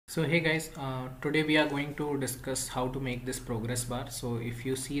So hey guys, today we are going to discuss how to make this progress bar. So if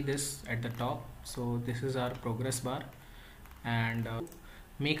you see this at the top, so this is our progress bar, and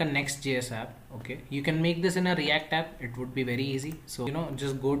make a Next.js app. Okay, you can make this in a React app. It would be very easy. So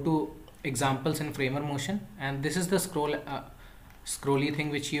just go to examples in Framer Motion, and this is the scrolly thing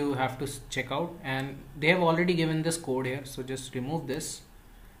which you have to check out. And they have already given this code here. So just remove this,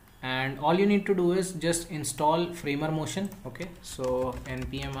 and all you need to do is just install Framer Motion. Okay, so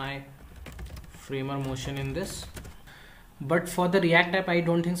npm I Framer Motion in this. But for the React app, I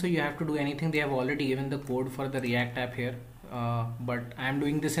don't think so you have to do anything. They have already given the code for the React app here, but I'm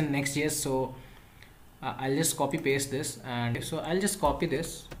doing this in Next.js, so I'll just copy paste this. And so I'll just copy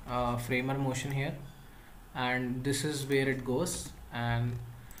this Framer Motion here, and this is where it goes. And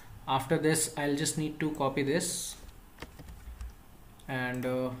after this, I'll just need to copy this, and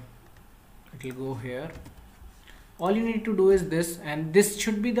it will go here. All you need to do is this, and this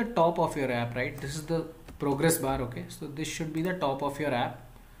should be the top of your app, right? This is the progress bar. Okay, so this should be the top of your app.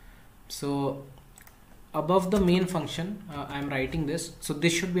 So above the main function, I'm writing this, so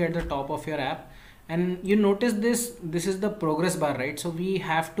this should be at the top of your app. And you notice this is the progress bar, right? So we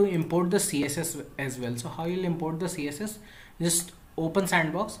have to import the CSS as well. So how you'll import the CSS? Just open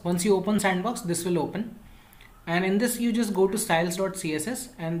sandbox. Once you open sandbox, this will open, and in this you just go to styles.css,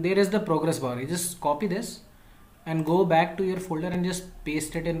 and there is the progress bar. You just copy this and go back to your folder and just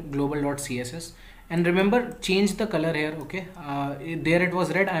paste it in global.css. And remember, change the color here. Okay, there it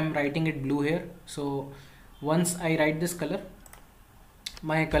was red, I'm writing it blue here. So once I write this color,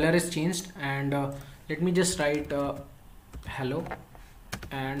 my color is changed. And let me just write hello.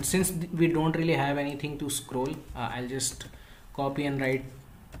 And since we don't really have anything to scroll, I'll just copy and write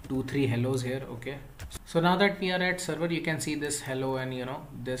 2-3 hellos here. Okay, so now that we are at server, you can see this hello and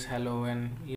this hello, and